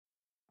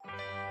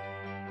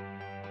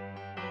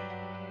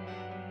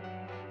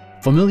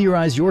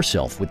Familiarize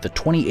yourself with the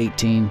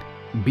 2018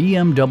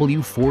 BMW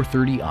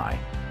 430i.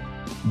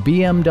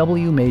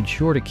 BMW made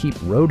sure to keep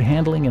road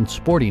handling and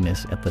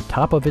sportiness at the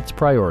top of its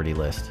priority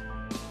list.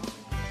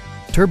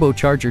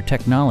 Turbocharger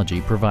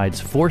technology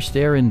provides forced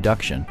air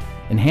induction,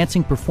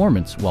 enhancing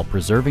performance while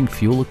preserving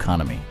fuel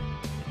economy.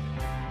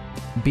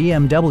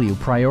 BMW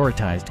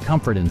prioritized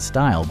comfort and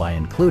style by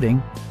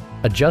including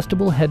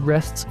adjustable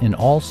headrests in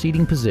all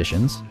seating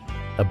positions,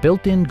 a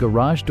built-in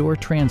garage door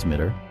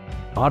transmitter,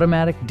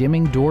 automatic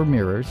dimming door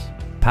mirrors,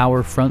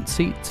 power front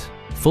seats,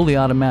 fully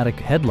automatic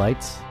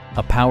headlights,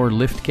 a power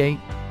liftgate,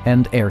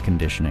 and air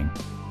conditioning.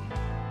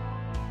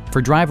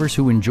 For drivers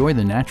who enjoy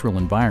the natural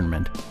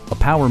environment, a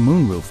power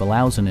moonroof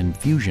allows an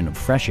infusion of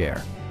fresh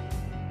air.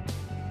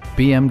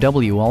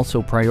 BMW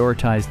also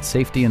prioritized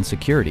safety and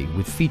security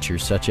with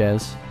features such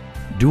as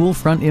dual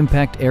front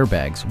impact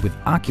airbags with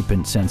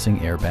occupant sensing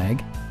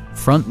airbag,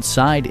 front and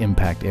side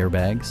impact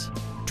airbags,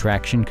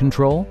 traction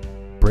control,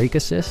 brake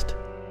assist,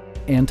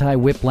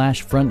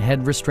 anti-whiplash front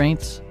head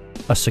restraints,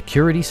 a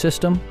security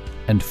system,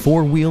 and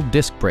four-wheel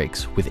disc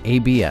brakes with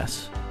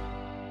ABS.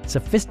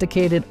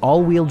 Sophisticated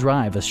all-wheel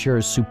drive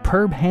assures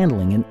superb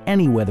handling in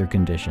any weather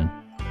condition.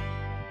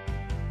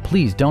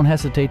 Please don't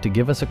hesitate to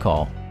give us a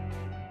call.